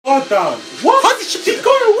down. What? How did she keep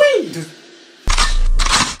going away?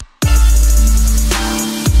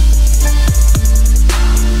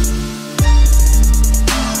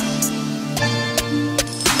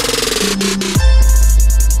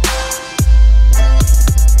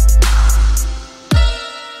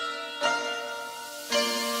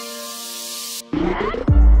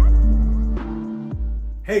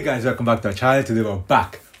 Hey guys, welcome back to our channel. Today we're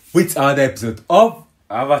back with another episode of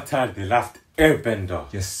Avatar: The Last Airbender.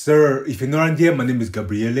 Yes sir, if you're not on here, my name is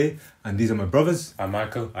Gabriele and these are my brothers. I'm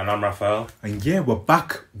Michael and I'm Raphael. And yeah, we're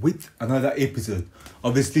back with another episode.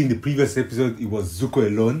 Obviously in the previous episode it was Zuko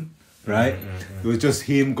alone, right? It was just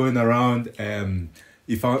him going around.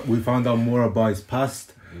 We found out more about his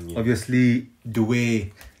past. Obviously the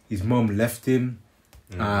way his mom left him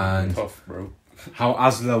and Tough, bro. how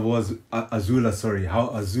Azula was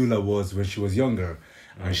when she was younger.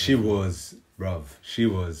 And she was, she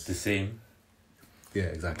was the same. Yeah,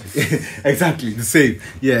 exactly. Exactly, the same.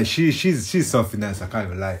 Yeah, she's something else, I can't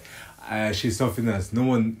even lie. She's something else. No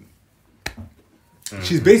one...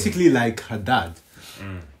 She's basically like her dad.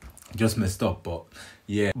 Just messed up, but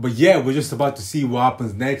yeah. But yeah, we're just about to see what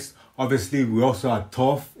happens next. Obviously, we also had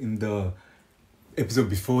Toph in the episode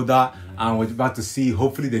before that. And we're about to see,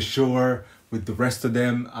 hopefully they show her with the rest of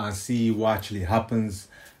them and see what actually happens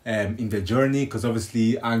in the journey, because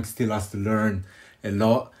obviously Aang still has to learn a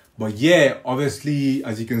lot. But yeah, obviously,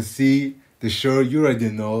 as you can see, the show, you already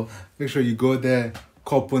know. Make sure you go there,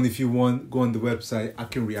 cop one if you want. Go on the website,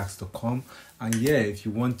 akinreacts.com. And yeah, if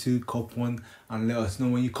you want to, cop one and let us know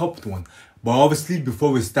when you copped one. But obviously,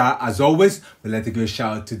 before we start, as always, we'd like to give a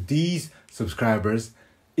shout out to these subscribers.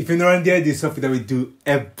 If you're not on there, there's something that we do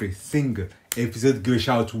every single episode. Give a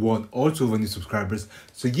shout out to one or two of our new subscribers.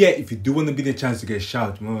 So yeah, if you do want to be the chance to get a shout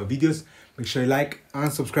out to one of our videos, make sure you like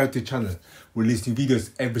and subscribe to the channel. We release new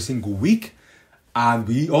videos every single week. And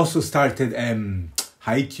we also started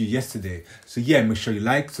Haikyuu yesterday. So yeah, make sure you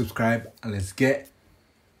like, subscribe, and let's get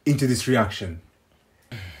into this reaction.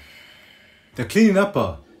 They're cleaning up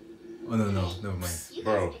Oh no, never mind. You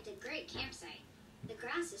Bro. guys picked a great campsite. The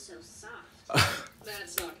grass is so soft.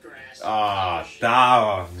 That's not grass. Ah,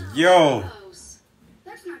 damn. Yo. Gross.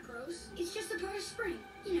 That's not gross. It's just a part of spring.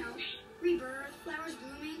 You know, rebirth, flowers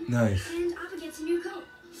blooming. Nice. And Appa gets a new coat.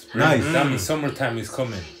 Nice. That means summertime is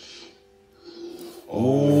coming. Oh.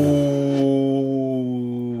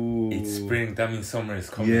 It's spring. That means summer is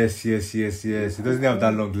coming. Yes. It doesn't have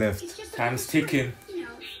that long left. It's just a Time's part of spring. ticking. You know,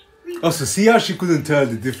 rebirth. Also, see how she couldn't tell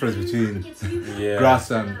the difference between Yeah.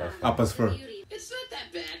 grass and Appa's fur. It's not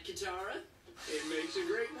that bad, Katara. It makes a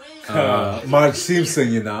great wig. Marge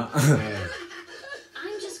Simpson, you know.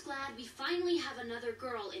 I'm just glad we finally have another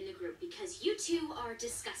girl in the group because you two are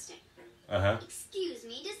disgusting. Excuse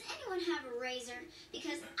me, does anyone have a razor?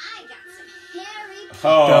 Because I got some hairy...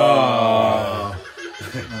 Oh.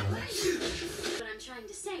 What I'm trying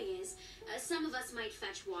to say is, some of us might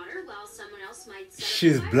fetch water while someone else might set up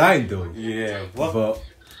She's a fire. blind though. Yeah. What? But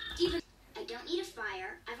Even I don't need a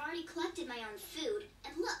fire. I've already collected my own food.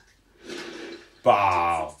 And look,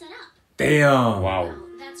 Wow. it's set up. damn. Wow. Well,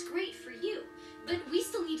 that's great for you. But we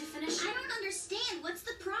still need to finish. I don't understand. What's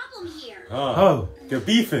the problem here? Oh, They're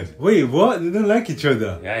beefing. wait, what? They don't like each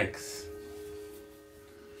other. Yikes.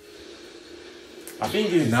 I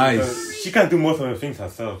think it's Nice. because she can do most of the things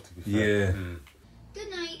herself, to be fair. Yeah. Good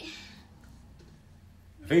night.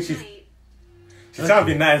 I think she's Night. trying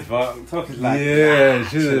to be nice, but Toph is like, Yeah, nah,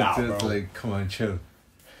 she's chill out, just bro. like, come on, chill.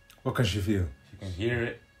 What can she feel? You can hear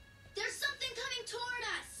it. There's something coming toward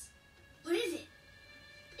us. What is it?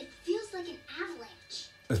 It feels like an avalanche.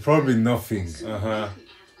 It's probably nothing. An Uh-huh. avalanche.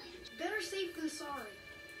 Better safe than sorry.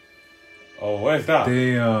 Oh, where's that?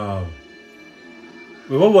 Damn.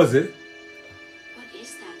 Wait, what was it? What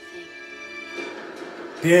is that thing?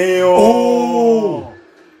 Damn. Oh!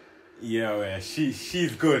 Yeah,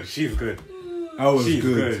 she's good. She's good. That was She's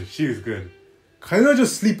good. good. She's good. Can you not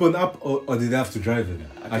just sleep on app or did they have to drive him?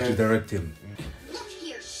 Actually direct him. Look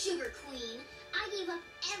here, Sugar Queen. I gave up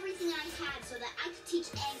everything I had so that I could teach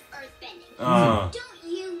Aang earthbending. Don't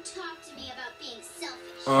you talk to me about being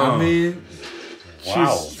selfish. I mean,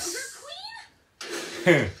 Wow. Sugar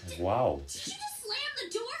Queen? Wow. Did you just slam the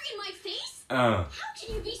door in my face? Uh. How can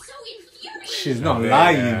you be so infuriated? she's not Yeah.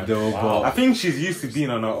 lying though, Wow. I think she's used to being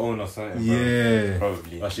on her own or something. but bro. yeah.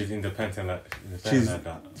 Probably. Or she's independent like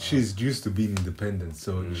that. She's used to being independent,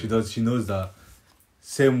 so she knows that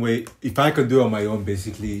same way. If I can do it on my own,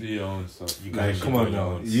 basically, Your own, so you Like, guys come should on do your now,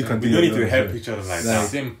 own. you can We do don't your need to own, help so- each other like like, that.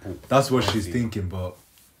 Simple. that's what she's Honestly. thinking. But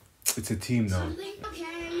it's a team now. Something? Okay,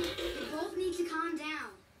 we both need to calm down.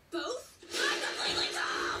 Both? I'm completely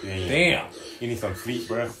calm. Damn. You need some sleep,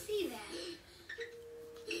 bro. See that?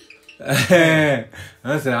 I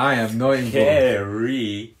said I am not involved.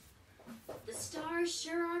 Carrie. The stars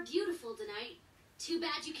sure are beautiful tonight. Too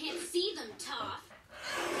bad you can't see them, Toph.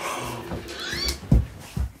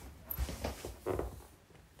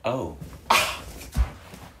 Oh.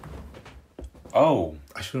 Oh.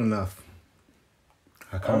 I shouldn't laugh.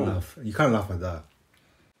 I can't laugh. You can't laugh at that.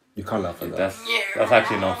 You can't laugh at that. That's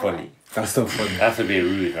actually not funny. That's not funny. That's a bit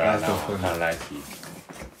rude right That's now. not funny. I can't lie to you.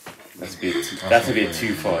 That's a bit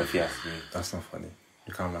too far if you ask me. That's not funny.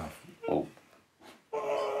 You can't laugh. Oh.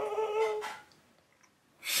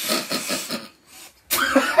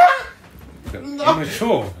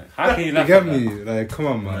 Immature. How can you laugh You get at that? me? Like, come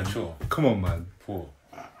on, man. Immature. Come on, man. Poor.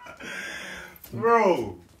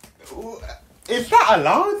 Bro, is that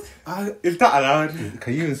allowed? Is that allowed?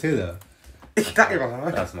 Can you even say that? Is that even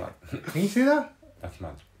allowed? That's mad. Can you say that? That's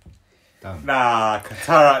mad. Damn. Nah,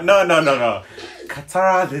 Katara. No.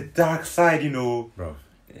 Katara, the dark side, you know. Bro.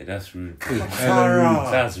 Yeah, that's rude. Hella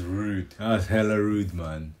rude. That's rude. That's hella rude,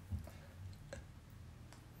 man.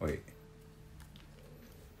 Wait.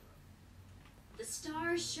 The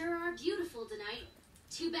stars sure are beautiful tonight.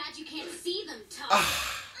 Too bad you can't see them,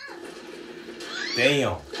 Toph.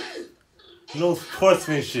 Damn. No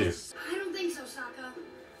sportsmanship. I don't think so, Sokka.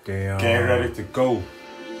 Damn. Get ready to go.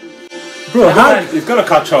 Bro, how, It's gonna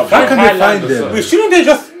catch up. how can they find them? Wait, shouldn't they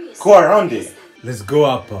just go around it? Let's go,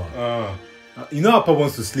 Appa. You know Appa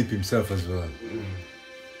wants to sleep himself as well.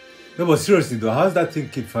 No, but seriously though, how's that thing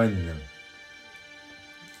keep finding them?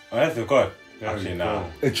 Oh, that's a god. Actually, nah.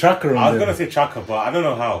 A tracker on I was them. gonna say tracker, but I don't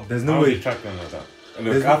know how. There's no How way. do you track them like that? And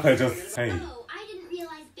There's look, no- Appa just hey. Oh, I didn't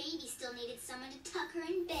realize baby still needed someone to tuck her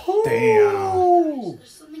in bed. Damn.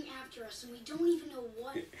 There's something after us and we don't even know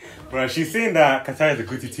what. Bro, she's saying that Katara is a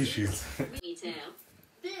goody tissues. Detail.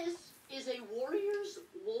 This is a warrior's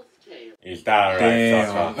wolf tail. Is that right?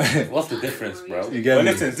 Damn. Sokka? What's the difference, bro? You get But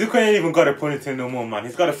me? listen, Zuko ain't even got a ponytail no more, man.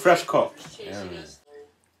 He's got a fresh cut. Chasing us.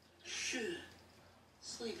 Shh.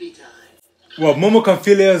 Sleepy time. Well, Momo can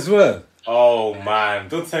feel it as well. Oh man,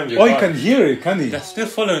 don't tell me. Oh, you can hear it, can he? They're still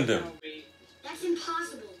following them. That's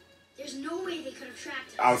impossible. There's no way they could have tracked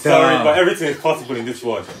us. I'm sorry, Damn. but everything is possible in this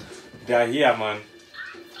world. They are here, man.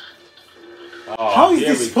 Oh, How is here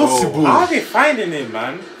this we go. possible? How are they finding him,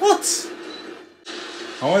 man? What?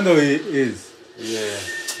 I wonder who it is.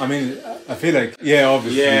 Yeah. I mean, I feel like, yeah,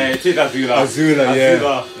 obviously. Yeah, it is Azula. Azula, yeah.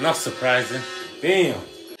 Azula. Not surprising. Damn.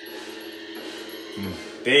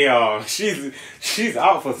 Damn. She's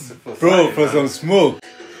out for Bro, something, for man. some smoke.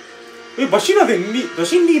 Wait, but she doesn't need. Does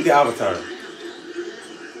she need the avatar?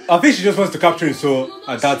 I think she just wants to capture it so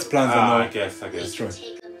her dad's plans are I not guess. destroyed.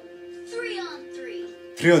 Take 'em. 3-on-3.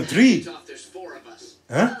 3-on-3? Toph, there's 4 of us.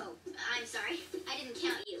 Huh? Oh, I'm sorry. I didn't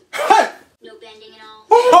count you. No bending at all.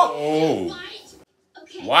 Oh. Quiet.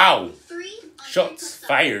 Okay. Wow. 3 on Shots 3 plus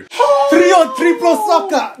fired. 3-on-3 plus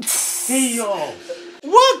soccer! Damn.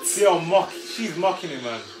 What? She's mocking him,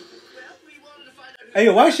 man. Well, we wanted to find out. Hey,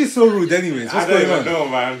 why is she so rude anyways? I What's don't going even on? know,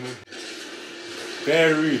 man.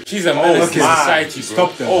 Very rude. She's a menace okay. to society, bro.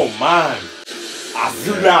 Stop them. Oh man,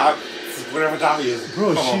 Azula, whatever that is.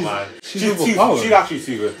 Bro, come on, she's- man. she's too. overpowered. She's actually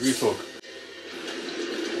too good. Real talk. Like,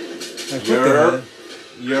 what the You're, hell?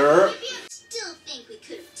 you're. Maybe I still think we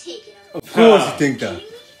could have taken him. Of course you think that.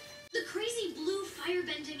 The crazy blue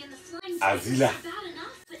firebending and the flying Azula. spiders are bad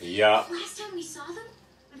enough, but Yeah. last time we saw them,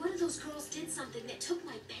 one of those girls did something that took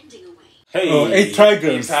my bending away. Hey. Oh, 8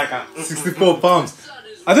 tigers. 64 pounds.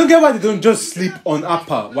 I don't get why they don't just sleep on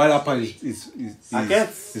Appa while Appa I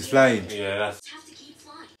guess. is flying. Yeah, that's. Have to keep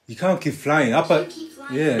flying. You can't keep flying. Appa, Keep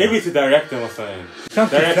flying. yeah. Maybe to direct them or something. You can't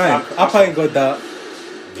keep direct flying. Appa ain't got that.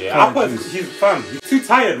 Yeah, Can't Appa, do. he's fun. He's too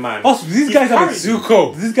tired, man. Also, these He's guys have a carried.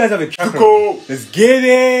 Zuko. These guys have a tracker. Zuko. Let's get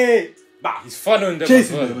it. Bah, He's following them as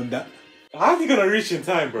Chasing well. them and that. How's he gonna reach in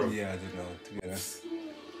time, bro? Yeah, I don't know, to be honest.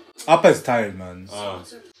 Appa is tired, man.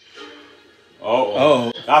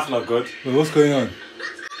 Oh, that's not good. Wait, what's going on?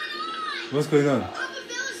 What's going on?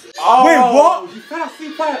 Oh, Wait, what? You fell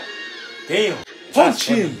asleep, fire. Damn. Punch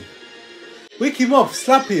him. Wake him up.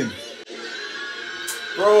 Slap him.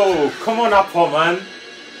 Bro, come on, Appa, man.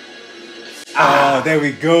 Ah, there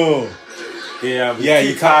we go. Yeah, Yeah,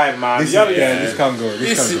 you too tired, man. This, Yeah, this can't go.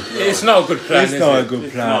 This It's, can't go. it's not a good plan, It's is not a it? good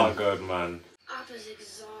It's plan. not good, man. Appa's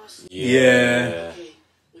exhausted. Yeah. Okay,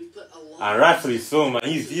 we put a lot. And rightfully so, man.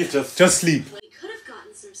 He's just. Just sleep. We could have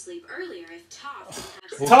gotten some sleep earlier if Toph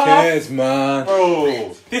didn't Who have Tough. cares, man?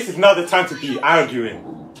 Bro, this is not the time to be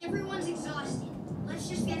arguing. Everyone's exhausted. Let's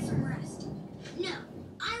just get some rest. No,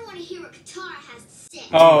 I want to hear what Katara has to say.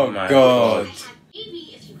 Oh, my God. I had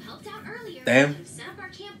maybe if you helped out earlier, Damn. we could have set up our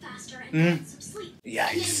camp faster and get some sleep.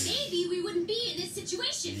 Yikes. Then maybe we wouldn't be in this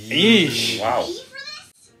situation. Yeesh. Wow. Ready for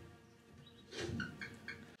this?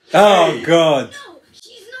 Oh God. No,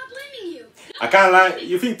 she's not blaming you. I can't lie.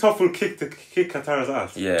 You think Toph will kick Katara's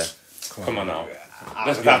ass? Yeah. Come on now. I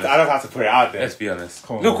don't have to put it out there. Let's be honest.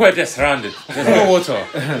 Come on. Look where they're surrounded. There's no water.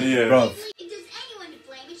 Yeah. Bro. If there's anyone to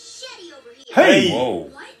blame, it's Shetty over here. Hey. Whoa.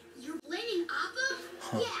 What? You're blaming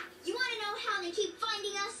Appa? Yeah. You want to know how they keep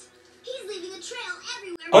finding us? He's leaving a trail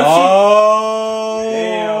everywhere. Oh.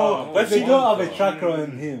 Damn. But they don't have a tracker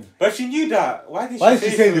on him. But she knew that. Why did Why she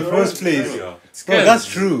did she say it in the first place? earlier? Bro, that's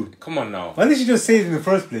true. Come on now. Why didn't she just say it in the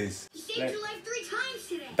first place? You saved your life 3 times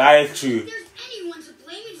today. That is true. If there's anyone to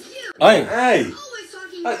blame, it's you. Hey. Hey. Always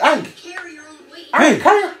talking Hey, about Aang. carry your own weight. Hey.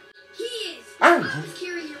 Carry. He is. Aang. Appa's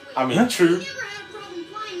carrying your weight. I mean, true. We never had a problem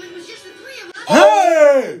flying when it was just the 3 of us.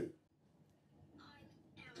 Hey.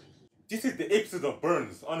 This is the episode of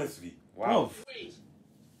Burns, honestly. Wow.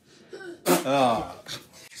 Ah.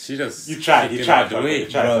 She just. You tried, kicking you out tried, the way.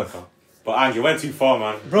 bro. But Aang, you went too far,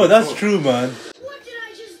 man. Bro, that's true, man. What did I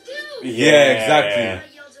just do? Yeah, exactly.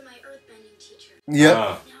 I yelled at my earthbending teacher. Yep.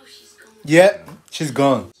 Ah. Now she's gone. Yeah, she's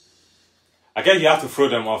gone. I guess you have to throw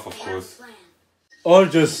them off, of They have a course. plan. Or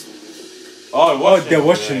just, Oh, they're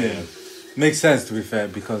watching yeah. him. Makes sense, to be fair,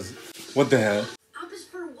 because what the hell? Appa's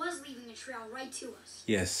fur was leaving a trail right to us.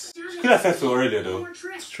 Yes, Now Could have said so earlier, one though. more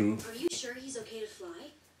trip. it's true. Are you sure he's okay to fly?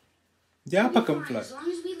 Yeah, We'll be can fine, fly. as long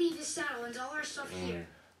as we leave his saddle and all our stuff here.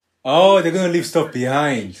 Oh, they're gonna leave stuff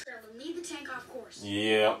behind. Trail will lead the tank off course.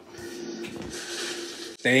 Yeah.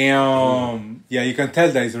 Damn. Yeah, you can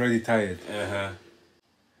tell that he's already tired. Uh-huh.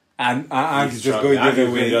 And he's just trying- going the Aang other is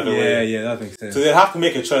going way. the other way. Yeah, that makes sense. So they have to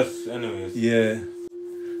make a choice, anyways. Yeah.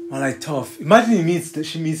 Man, like tough. Imagine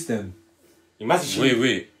she meets them. Imagine she.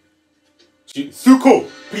 Wait. Zuko!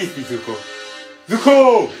 Please be Zuko.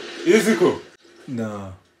 Zuko! Is it Zuko?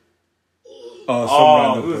 No. Oh, some Oh,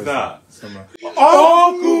 random who's person. that?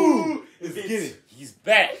 Oh, It's Get been, it. He's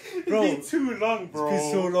back. Bro, it's been too long, bro. it's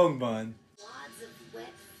been so long, man. Wads of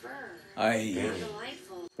wet fur. Aye.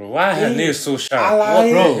 Delightful. Bro, why are her nails so sharp? I like What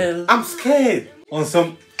the Bro. hell? I'm scared. On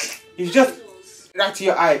some. You just right to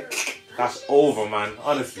your eye. That's over, man.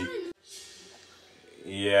 Honestly.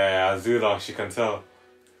 Yeah, Azula, she can tell.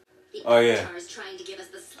 The Oh, yeah. Avatar is trying to give us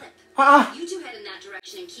the slip. Ah. You two head in that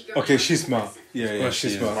direction and keep your Okay, eye on she's the smart. horizon. Yeah, course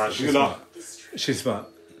she's she is. smart. She's Azula. smart. This trip. She's smart.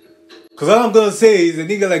 Cause all I'm gonna say is a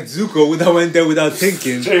nigga like Zuko would have went there without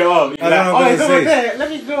thinking. Straight up. I don't know what it's to over say. there. Let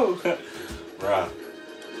me go. Right.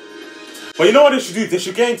 But you know what they should do? They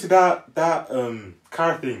should get into that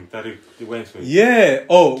car thing that they went with. Yeah.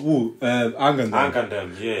 Oh, woo. Aang and them. Aang and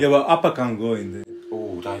them, yeah. Yeah, but Appa can't go in there,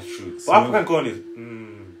 Oh, that's true. So- But African going is.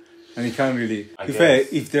 and he can't really. I To be fair,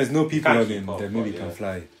 guess. if there's no people can't on keep him, up, then maybe he but can yeah.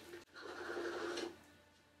 fly.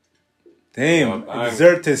 Damn, Yeah, Aang-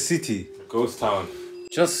 deserted city. Ghost Town.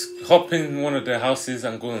 Just hop in one of the houses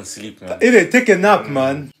and go and sleep, man. It take a nap,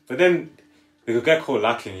 man. But then they could get caught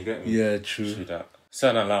lacking, you get me? Yeah, true. Do that.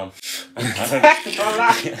 Set an alarm.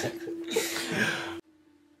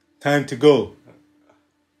 Time to go.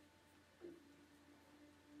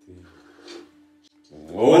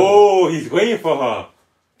 Oh, he's waiting for her.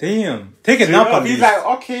 Damn, take a nap at He's least. like,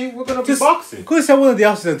 okay, we're gonna be Just boxing. go inside one of the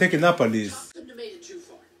houses and take a nap at least. Couldn't have made it too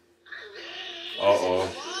far. Uh-oh.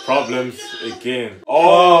 Problems again.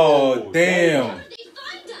 Oh, damn. How did they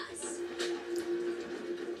find us?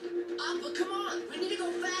 Appa, come on. We need to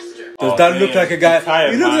go faster. Does that look man. like a guy? He's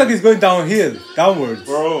tired, He looks man. like he's going downhill, downwards.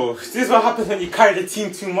 Bro, this is what happens when you carry the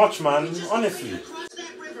team too much, man. Just Honestly. across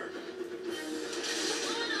that river.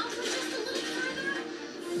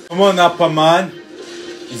 Come on, Appa, man.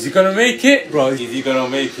 Is he gonna make it? Bro, Is he's he gonna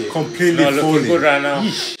make it? completely Not looking falling. good right now.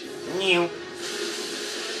 Yeesh.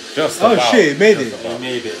 Just Oh about. shit, he made it. He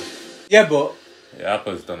made it. Yeah, but Yeah,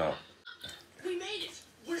 Apple's done out. We made it.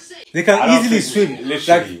 We're safe. they can I don't easily think- swim.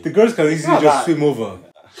 literally. Like, the girls can easily not just that- swim over.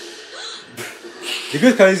 The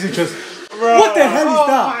girls can easily just... Bro, What the hell is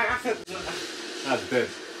that? That's dead.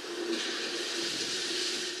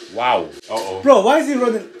 Wow. Uh-oh. Bro, why is he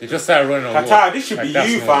running? They just started running on Katara, water. this should Like, be that's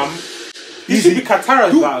you, normal. fam. This should be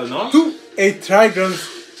Katara's battle, no? Do a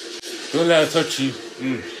trigram. Don't let her touch you.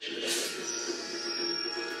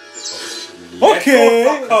 Okay.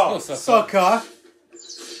 Let's go, Let's go, Soccer.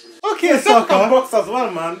 Okay, Yeah, soccer soccer. box as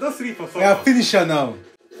well, man. Don't sleep for soccer. We are finisher now.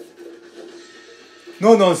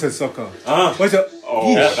 No nonsense, soccer. Ah. What's your... Oh,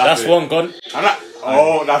 Yeesh. That's it. one gun. I'm not,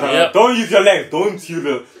 oh, that's Yep. Don't use your legs.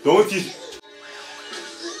 Don't use.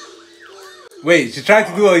 Wait, she tried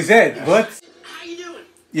to do what he said. What? How you doing?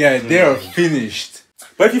 Yeah, they are finished.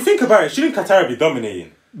 But if you think about it, shouldn't Katara be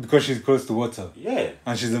dominating? Because she's close to water. Yeah.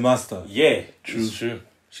 And she's the master. Yeah. It's true.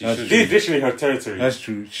 She That's should. This is literally her territory. That's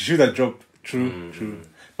true. She should have dropped. True.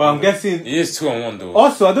 But I'm guessing... It is 2-on-1 though.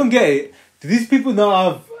 Also, I don't get it. Do these people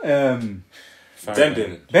not have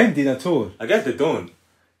bending at all. I guess they don't.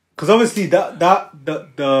 Because obviously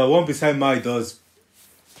the one beside Mai does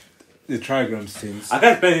the trigrams things. I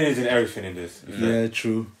guess bending is in everything in this. Yeah,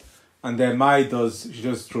 true. And then Mai she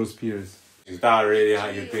just throws spears. Is that really how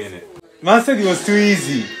you're doing it? Man said it was too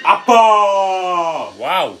easy. Appa!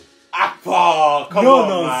 Wow. Appa! Come No on,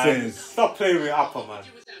 nonsense. man. Stop playing with Appa, man.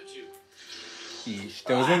 Eesh,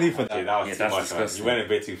 there was no need for that. Okay, that was Yeah, too that's much, man. disgusting. You went a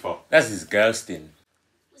bit too far. That's disgusting.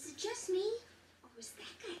 Was it just me? Or was that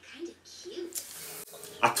guy kind of cute?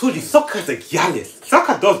 I told you, Sokka's a gallus.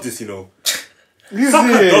 Sokka does this, you know. Listen,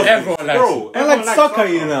 Sokka does Everyone likes Bro, I everyone like likes soccer,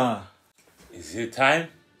 you know. Is it time?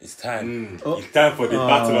 It's time. It's time for the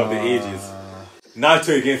battle of the ages.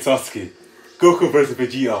 Naruto against Sasuke. Goku versus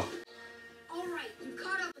Vegeta. All right, you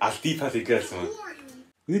caught up. As deep as it gets, man. Who are you?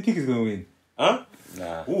 Who do you think is gonna win? Huh?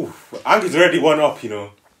 Nah. Oof. Aang is already one up, you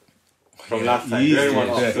know. From last time. He's already one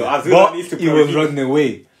up. Yeah. So Azula But needs to he was prove- running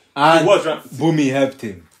away. And was running- Bumi helped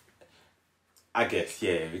him. I guess,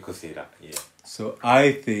 yeah, we could say that, yeah. So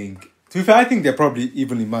I think, to be fair, I think they're probably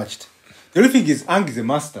evenly matched. The only thing is, Aang is a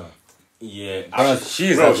master. Yeah,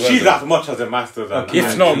 she's bro, as well, she's though. as much as a master than Okay. If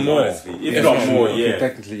Aang not is, more. honestly. If not more, Okay, yeah.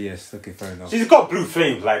 technically, yes. Okay, fair enough. She's got blue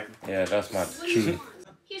flame, like, Yeah, that's mad. What do you want?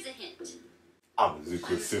 Here's a hint. I'm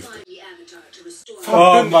Zuko's sister. Find the avatar to restore.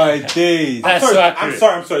 Oh my days. That's Sorry, so I'm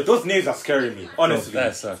accurate. sorry. Those names are scaring me, honestly.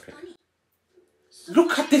 That's so accurate.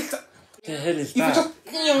 Look at this. What the hell is You that? just...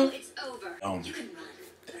 Now it's over. Um. You can run.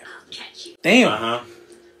 I'll catch you. Damn. Uh-huh.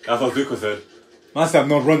 That's what Zuko said. Master, I'm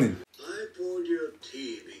not running. I poured your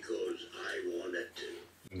tea because I wanted to.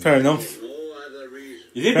 Fair enough. No other reason.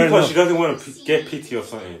 Is it Fair because enough. she doesn't want to get pity or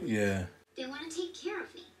something? Yeah. They want to take care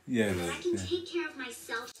of me. Yeah. But I can take care of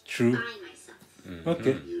myself True. by myself.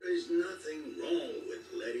 Okay. There is nothing wrong with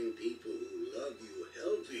letting people who love you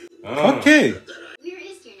help you. Oh. Okay. That Where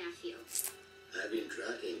is your nephew? I've been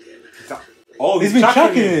tracking him. Oh, He's been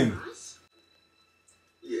tracking him. Ross?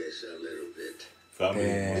 Yes, a little bit.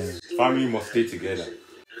 Family must stay together. I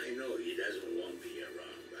know he doesn't want me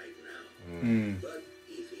around right now. But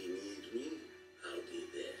if he needs me, I'll be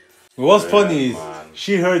there. What's funny is man.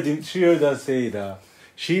 she heard him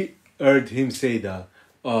say that,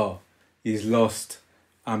 oh, he's lost,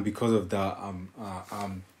 and because of that,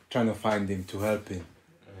 I'm trying to find him to help him.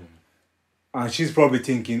 And she's probably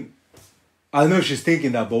thinking, I know she's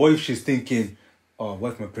thinking that, but what if she's thinking, oh,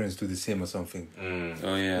 what if my parents do the same or something?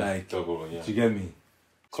 Oh yeah. Like, Double, yeah. do you get me?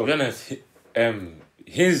 To be honest,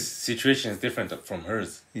 his situation is different from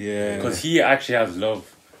hers. Yeah. Because he actually has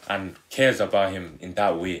love and cares about him in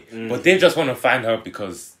that way. But they just want to find her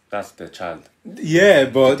because that's their child. Yeah,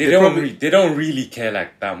 but They they don't really care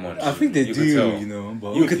like that much. I think they You could do, tell. you know.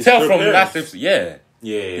 But You could It's tell their from parents. last episode. Yeah.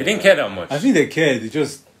 Yeah. They didn't care that much. I think they care. They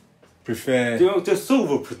just prefer. They're so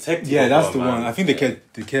overprotective. Yeah, of that's her, the man. one. I think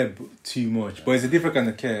they care too much, but it's a different kind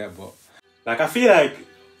of care. But Like, I feel like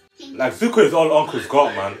Zuko is all Uncle's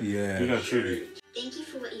got, man. Yeah. You know, truly. Thank you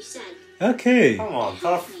for what you said. okay, Come on,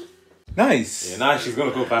 tough. nice. Yeah, now she's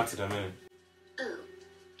gonna go back to the moon. Oh,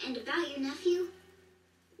 and about your nephew?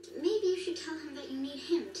 Maybe you should tell him that you need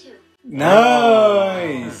him too.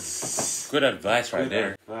 Nice. Good advice right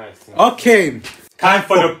there. Nice. Okay, Time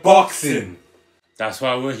for the boxing. That's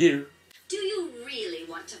why we're here. Do you really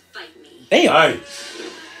want to fight me? damn. Aye.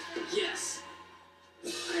 Yes.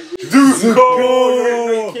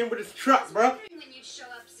 Zuko! He came with his trap, bro. When you'd show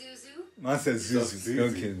up, Zuzu? Man said Zuzu. Zuzu.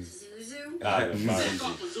 Don't kill me. Zuzu? Back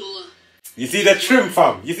off, Azula. You see the trim,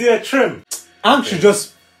 fam? You see the trim? Aang should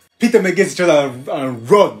just pit them against each other and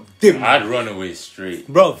run. Dip, I'd run away straight.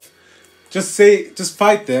 bro. Just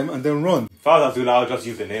fight them and then run, If I was Azula, I'll just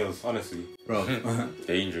use the nails, honestly. bro.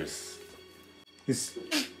 Dangerous. It's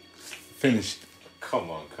finished. Come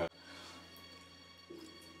on, cuz.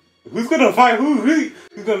 Who's gonna fight?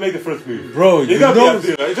 Who's gonna make the first move? Bro, It's you gonna know, be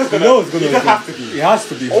Azula. It's just you gonna. know it's gonna. It just has to be. It has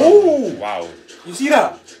to be. Oh! Wow. You see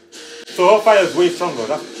that? So her fire is way stronger.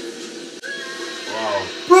 That's... Wow.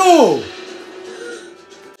 bro.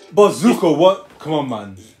 But Zuko, what? Come on,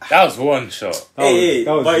 man. That was one shot. Hey,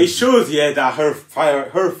 that was but it easy. shows, yeah, that her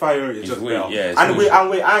fire is just way- better. yeah, it's and way-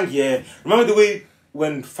 with Aang, yeah. Remember the way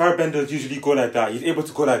when firebenders usually go like that? He's able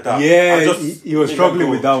to go like that. Yeah, And just he was make struggling them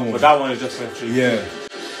go. with that one. But that one, it just went straight. Yeah.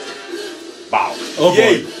 Wow. Oh,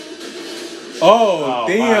 Yay. boy. Oh, Oh,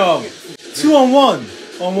 damn. man.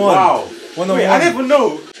 2-on-1. On one. Wow. One on Wait, one. I never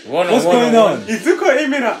know. What's going on? Is Zuko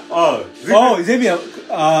aiming at... Oh, Zuko. Oh, is Amy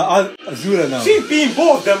Azula now? She's beating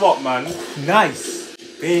both of them up, man. Nice.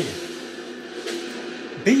 Damn.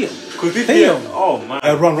 Damn. Cause this Damn. year, oh, man.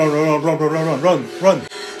 Run.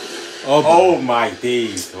 Oh, Oh, my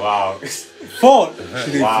days. Wow. fought.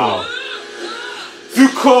 She didn't Wow. fall.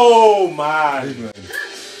 Zuko, man. Big man.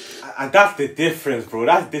 And that's the difference, bro.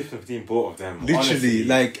 That's the difference between both of them. Literally, honestly.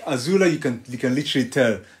 like Azula, you can literally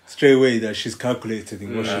tell straight away that she's calculated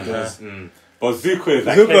in what she does. But Zuko is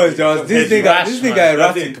like... Zuko is just, this nigga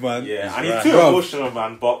erratic, man. Yeah, and he's too emotional,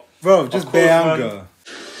 man, but... Bro, just course, bare man. anger.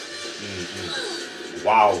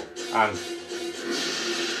 Wow. And...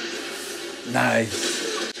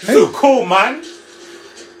 Nice. Zuko, man!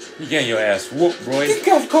 You getting your ass whooped, bro. This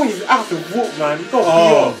guy's got his ass to whoop, man. He got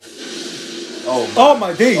Oh. Oh, man. Oh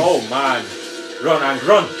my days. Oh, man. Run and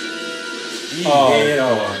run.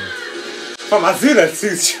 Oh, From Azula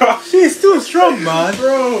too strong. she's too strong, man.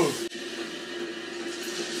 Bro.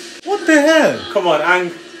 What the hell? Come on,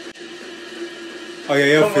 Aang. Oh yeah,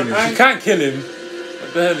 you're Come on, finished. Aang. She can't kill him.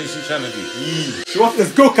 What the hell is she trying to do? She wants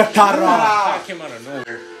Let's go, Katara. Attack him out of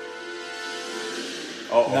nowhere.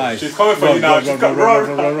 Oh, Nice. she's coming for you now. She's got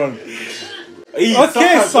run. Easy,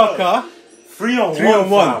 Okay, soccer. 3 on 3 on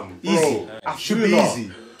 1. fam. Easy. Bro, Should be Azula.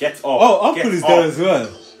 easy. Get up. Oh, Uncle Get is up. there as well.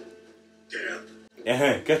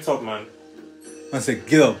 Get up, man. I said,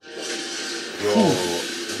 get up.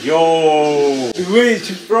 Yo.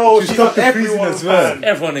 Wait, Bro, she she's stopped got the freezing everyone, as well. man.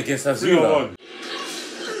 Everyone against 3 on Azula. 1.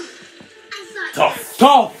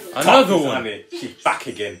 Tough. Another Tough is one. on it. She's back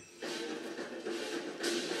again.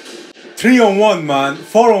 3 on 1, man.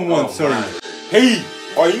 4 on 1, Oh, sorry. man. Hey.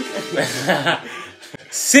 Oink.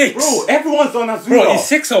 6. Bro, everyone's on Azula. Bro, he's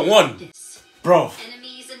 6 on 1. Bro,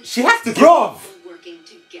 Enemies and She has to bro, working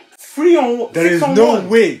together. 3 on 1. there is 6 on no 1.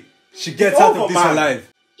 way she gets It's out over, of this man.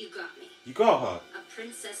 alive. You got me. You got her. A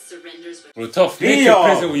princess surrenders with Bro, tough. Make Yo. your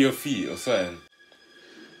present with your feet or something.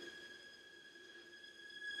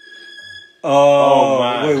 Oh,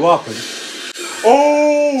 man. wait, what happened?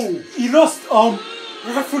 Oh! He lost,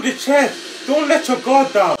 Right through the chest. Don't let your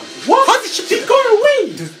guard down. What? How did she got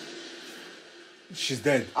away? she's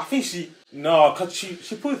dead. I think she... No, because she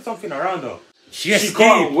put something around her. She She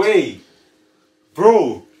got escaped. away.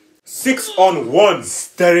 Bro. 6 on 1.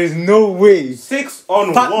 There is no way. 6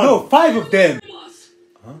 on 1. No, 5 of them.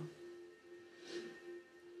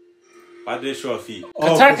 Why did they show her feet?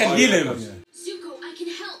 Katara can heal him. Zuko, I can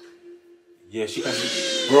help. Yeah, she can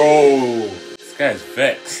heal. Bro. This guy's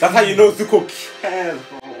vexed. That's how you know Zuko cares,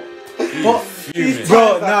 bro. Fuming.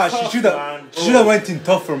 Bro, That's nah, tough, she man. should have went in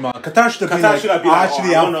tougher, man. Katara should have been Katara like, should have been I like,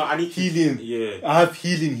 actually oh, have no, I need healing. Yeah. I have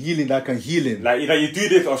healing that can heal him. Like, either you do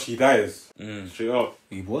this or she dies. Straight up.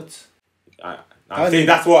 What? I'm saying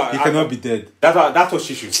that's what... He cannot be dead. That's what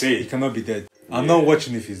she should He say. cannot be dead. I'm not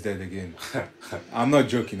watching if he's dead again. I'm not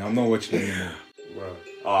joking. I'm not watching anymore.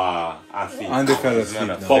 I see. And they fell asleep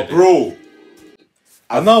now. But bro,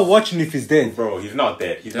 I'm not watching if he's dead. bro, he's not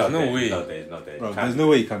dead. He's There's not no dead. way. He's not dead. He's not dead. Bro, He there's can't. no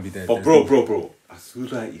way he can be dead. But There's bro, no- bro,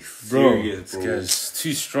 Azula is Bro. serious, This bro. guy's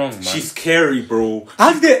too strong, man. She's scary, bro.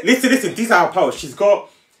 And they- Listen. These are her powers. She's got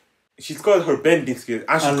her bending skills,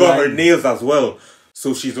 and she's And got her like- nails as well.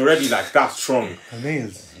 So she's already like that strong. Her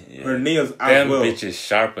nails. Her nails as Them well. bitches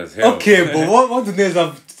sharp as hell. Okay, but what do nails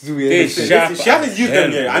have to do with They anything? sharp. Listen, she hasn't used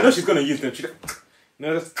them Hell, yet. I know she's gonna use them.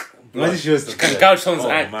 Imagine she was... Can gouge someone's Oh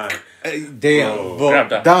eye. man. Damn, Bro, but grab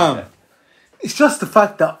that. damn. It's just the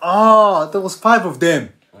fact that, there was 5 of them.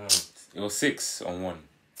 It was 6 on 1.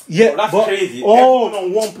 Yeah, Oh, that's but, crazy. Oh, Everyone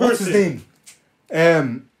on one what's his person.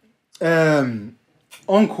 name?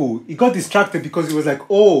 Uncle, he got distracted because he was like,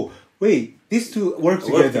 oh, wait, these two work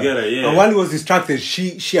together. yeah. And while he was distracted,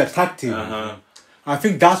 she attacked him. I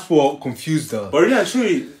think that's what confused her. But yeah,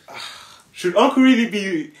 should Uncle really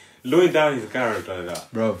be lowering down his character like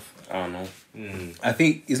that? Bro, I don't know. I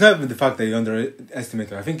think it's not even the fact that he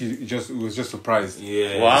underestimated. I think he was just surprised.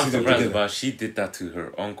 Yeah. Well, I'm see them surprised together. about she did that to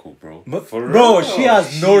her uncle, bro. But, For bro, real. she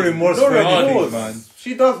has no remorse No for anything, remorse. man.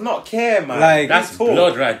 She does not care, man. Like, That's Cool.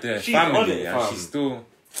 blood right there. She's on Family. it, And fam. she's still...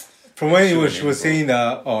 From when She she was saying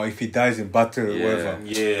that, if he dies in battle or Yeah. whatever.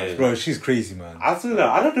 Yeah. Bro, she's crazy, man. Azula,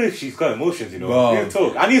 I don't know if she's got emotions, you know. Bro. Real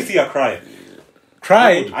talk. I need to see her cry.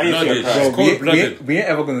 Cry? I need to see her Blooded. cry. Bro, She's cold-blooded. we ain't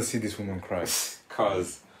ever gonna see this woman cry.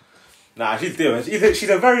 Cause, nah, she's different. She's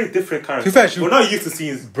a very different character. To be fair, We're not used to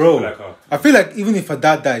seeing Bro, people like her. I feel like even if her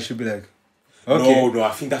dad dies, she'll be like, okay. No, I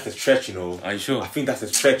think that's a stretch, you know. Are you sure? I think that's a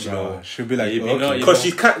stretch, you know. She'll be like, Yeah, you okay. know- Because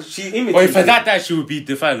she can't. She imitates. Or if her dad died, she would be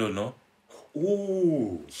Defiler, no?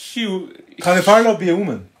 Ooh, Can the Farlow be a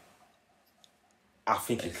woman? I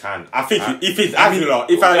think it can. I think if it's Azula,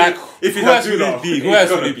 if it's who else would Azula, it be? Who it's else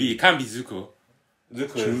would gonna it be? It can't be Zuko.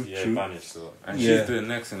 Zuko True, is true. banished, so. And Yeah. she's the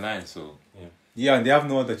next in line, so... Yeah, and they have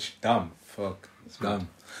no other. Damn, fuck, damn.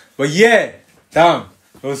 But yeah, damn.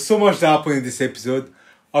 There was so much that happened in this episode.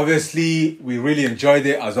 Obviously, we really enjoyed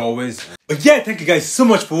it as always. But yeah, thank you guys so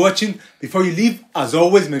much for watching. Before you leave, as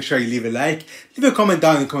always, make sure you leave a like. Leave a comment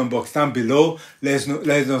down in the comment box down below. Let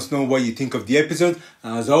us know what you think of the episode.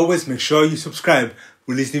 And as always, make sure you subscribe.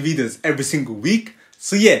 We release new videos every single week.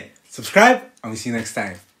 So yeah, subscribe and we'll see you next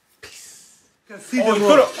time. Peace.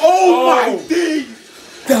 Oh my days!